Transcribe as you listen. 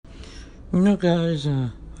Guys, I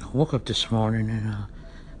woke up this morning and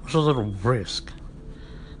it was a little brisk.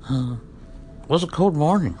 It was a cold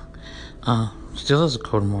morning. Still is a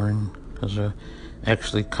cold morning because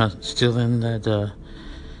actually still in that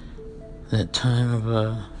time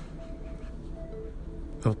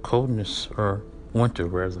of coldness, or winter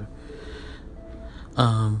rather.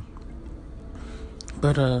 Um,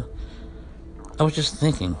 but I was just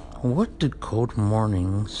thinking, what do cold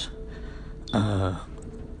mornings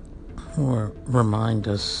or remind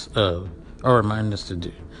us of, or remind us to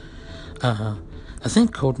do? I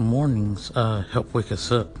think cold mornings help wake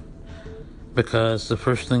us up because the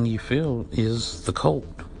first thing you feel is the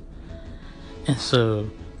cold. And so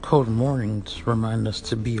cold mornings remind us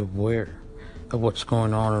to be aware of what's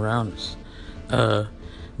going on around us.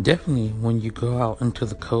 Definitely when you go out into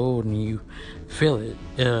the cold and you feel it,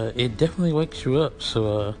 it definitely wakes you up.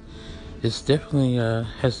 So it's definitely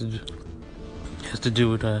has to do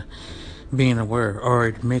with being aware, or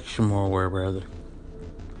it makes you more aware rather.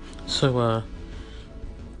 So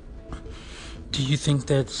do you think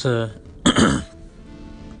that's you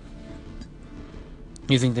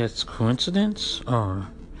think that's coincidence, or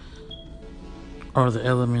are the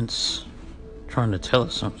elements trying to tell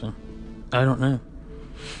us something? I don't know.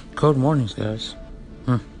 Cold mornings, guys.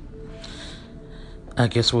 I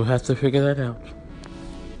guess we'll have to figure that out.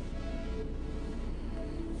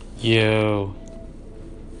 Yo,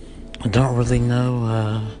 I don't really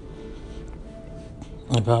know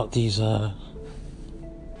about these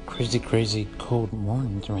crazy cold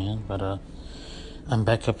mornings, man. But I'm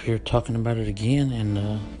back up here talking about it again,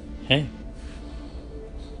 and hey,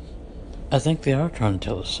 I think they are trying to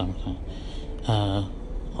tell us something.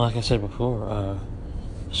 Like I said before,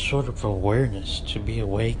 sort of awareness, to be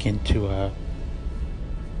awake and to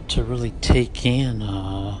really take in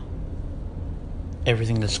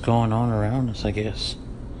everything that's going on around us, I guess.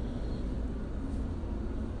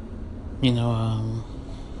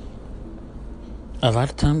 A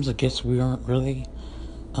lot of times I guess we aren't really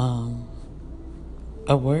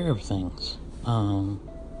aware of things, and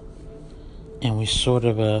we sort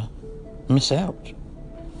of miss out.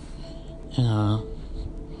 And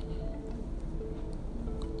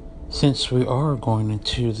since we are going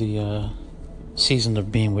into the season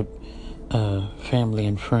of being with family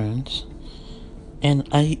and friends, and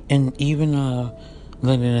even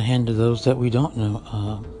lending a hand to those that we don't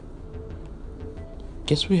know,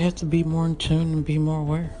 guess we have to be more in tune and be more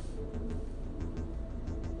aware.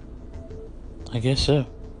 I guess so.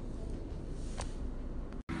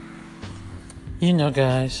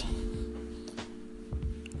 Guys,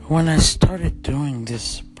 when I started doing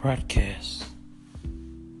this broadcast,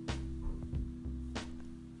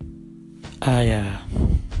 I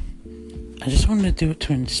just wanted to do it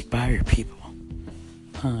to inspire people,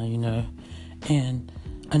 and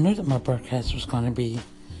I knew that my broadcast was going to be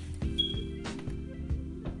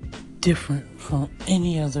different from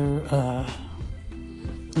any other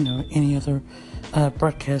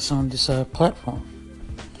broadcast on this platform.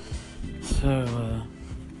 So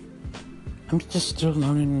I'm just still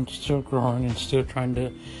learning and still growing and still trying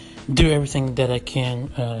to do everything that I can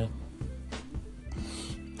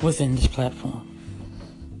within this platform.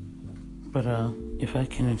 But if I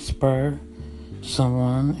can inspire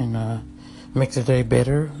someone and make their day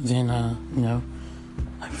better, then I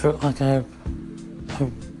feel like I've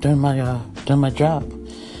done my job.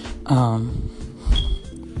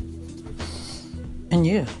 And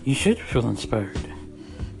yeah, you should feel inspired.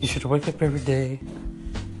 You should wake up every day,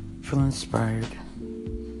 feel inspired.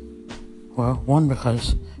 Well, one,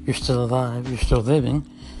 because you're still alive, you're still living,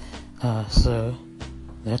 so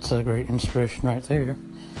that's a great inspiration right there.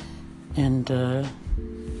 And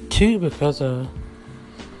two, because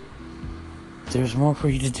there's more for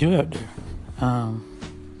you to do out there.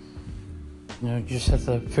 You just have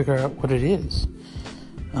to figure out what it is.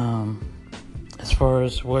 As far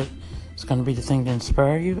as what is going to be the thing to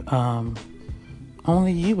inspire you,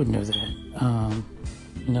 only you would know that.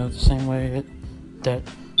 The same way that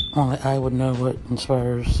only I would know what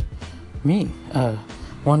inspires me.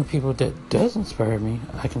 One of the people that does inspire me,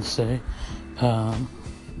 I can say,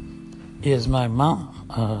 is my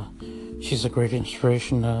mom. She's a great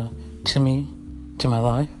inspiration to me, to my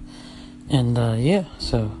life. And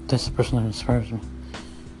so that's the person that inspires me.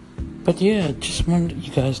 But yeah, just wanted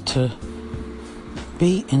you guys to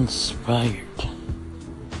be inspired.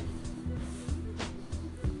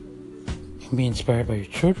 You can be inspired by your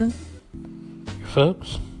children, your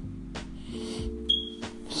folks,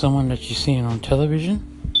 someone that you're seeing on television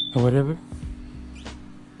or whatever.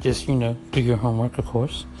 Just, do your homework, of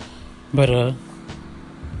course. But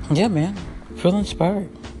yeah, man, feel inspired,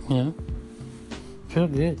 feel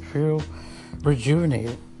good, feel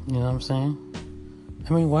rejuvenated. You know what I'm saying?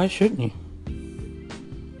 I mean, why shouldn't you?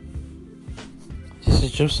 This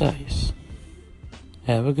is Josias.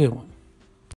 Have a good one.